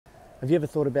Have you ever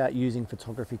thought about using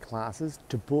photography classes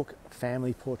to book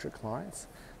family portrait clients?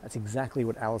 That's exactly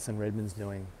what Alison Redmond's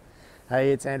doing.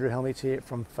 Hey, it's Andrew Hellmich here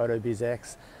from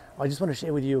PhotoBizX. I just want to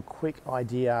share with you a quick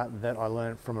idea that I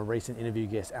learned from a recent interview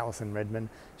guest, Alison Redmond.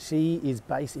 She is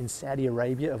based in Saudi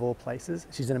Arabia, of all places.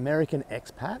 She's an American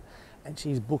expat, and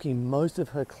she's booking most of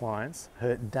her clients,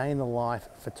 her day in the life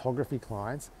photography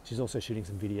clients. She's also shooting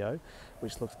some video,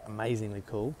 which looks amazingly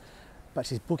cool. But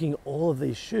she's booking all of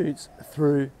these shoots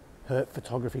through her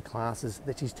photography classes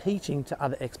that she's teaching to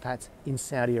other expats in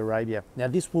Saudi Arabia. Now,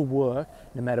 this will work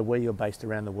no matter where you're based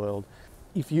around the world.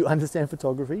 If you understand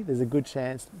photography, there's a good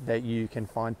chance that you can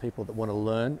find people that want to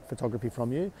learn photography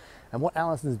from you. And what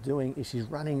Alison's doing is she's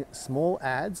running small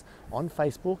ads on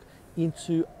Facebook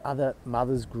into other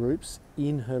mothers groups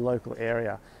in her local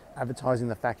area, advertising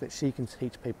the fact that she can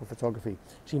teach people photography.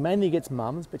 She mainly gets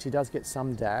mums, but she does get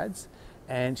some dads,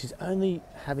 and she's only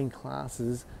having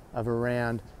classes of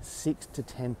around 6 to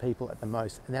 10 people at the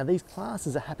most. Now, these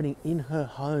classes are happening in her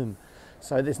home,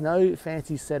 so there's no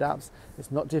fancy setups,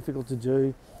 it's not difficult to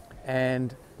do,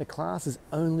 and the classes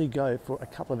only go for a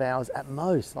couple of hours at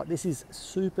most. Like, this is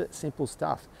super simple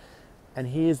stuff. And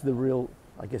here's the real,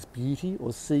 I guess, beauty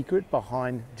or secret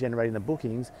behind generating the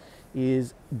bookings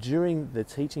is during the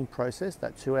teaching process,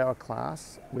 that 2-hour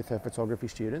class with her photography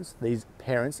students, these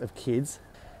parents of kids,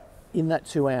 in that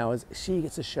 2 hours, she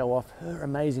gets to show off her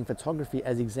amazing photography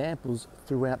as examples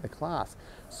throughout the class.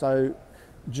 So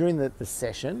during the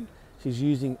session, she's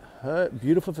using her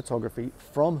beautiful photography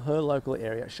from her local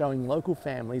area, showing local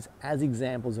families as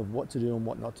examples of what to do and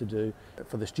what not to do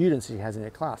for the students she has in her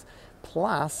class.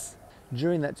 Plus,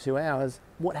 during that 2 hours,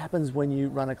 what happens when you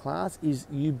run a class is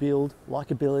you build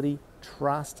likability,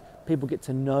 trust, people get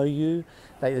to know you,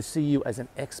 they see you as an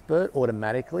expert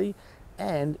automatically,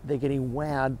 and they're getting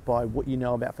wowed by what you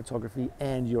know about photography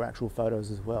and your actual photos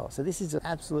as well. So this is an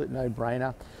absolute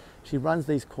no-brainer. She runs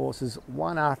these courses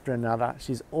one after another.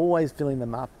 She's always filling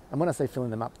them up. And when I say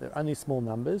filling them up, they're only small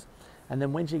numbers. And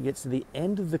then when she gets to the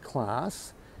end of the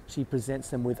class, she presents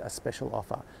them with a special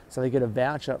offer. So they get a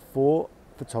voucher for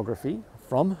photography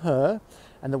from her.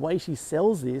 And the way she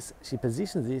sells this, she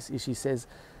positions this, is she says,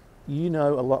 you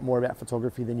know a lot more about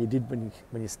photography than you did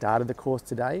when you started the course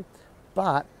today,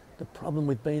 but the problem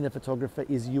with being a photographer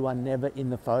is you are never in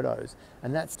the photos.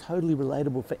 And that's totally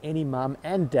relatable for any mum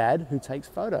and dad who takes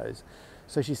photos.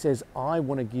 So she says, I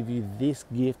want to give you this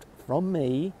gift from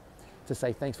me to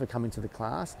say thanks for coming to the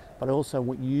class, but I also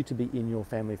want you to be in your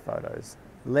family photos.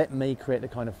 Let me create the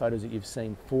kind of photos that you've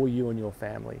seen for you and your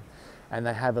family. And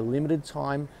they have a limited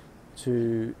time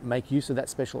to make use of that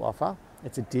special offer.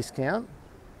 It's a discount.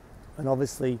 And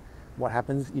obviously, what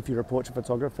happens if you're a portrait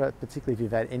photographer, particularly if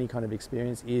you've had any kind of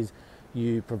experience, is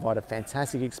you provide a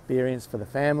fantastic experience for the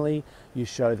family, you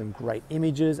show them great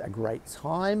images, a great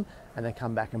time, and they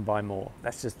come back and buy more.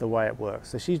 That's just the way it works.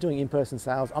 So she's doing in-person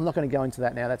sales. I'm not going to go into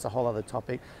that now, that's a whole other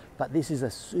topic, but this is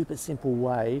a super simple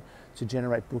way to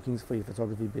generate bookings for your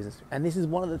photography business. And this is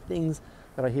one of the things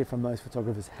that I hear from most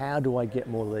photographers: how do I get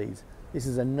more leads? This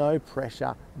is a no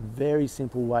pressure, very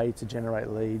simple way to generate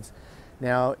leads.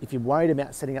 Now, if you're worried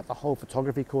about setting up the whole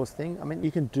photography course thing, I mean,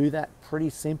 you can do that pretty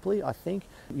simply, I think,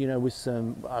 with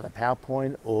some either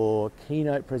PowerPoint or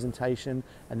keynote presentation,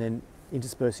 and then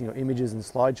interspersing your images and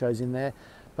slideshows in there.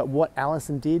 But what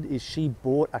Allison did is she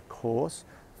bought a course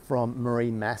from Marie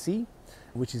Massey,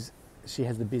 she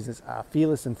has the business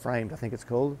Fearless and Framed, I think it's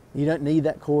called. You don't need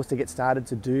that course to get started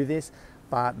to do this,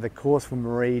 but the course from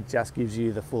Marie just gives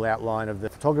you the full outline of the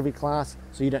photography class,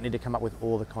 so you don't need to come up with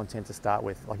all the content to start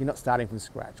with. Like, you're not starting from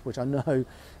scratch, which I know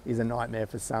is a nightmare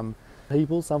for some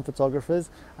people, some photographers.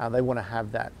 They want to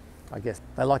have that, I guess.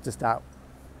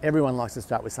 Everyone likes to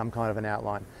start with some kind of an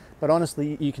outline. But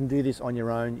honestly, you can do this on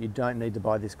your own. You don't need to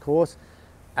buy this course.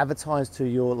 Advertise to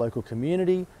your local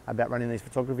community about running these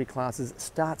photography classes.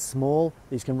 Start small.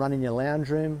 These can run in your lounge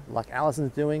room, like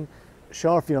Alison's doing.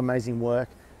 Show off your amazing work.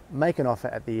 Make an offer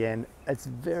at the end. It's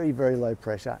very, very low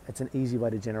pressure. It's an easy way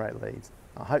to generate leads.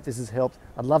 I hope this has helped.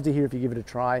 I'd love to hear if you give it a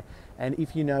try. And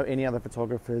if you know any other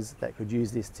photographers that could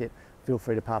use this tip, feel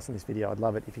free to pass on this video. I'd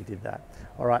love it if you did that.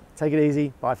 All right, take it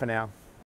easy. Bye for now.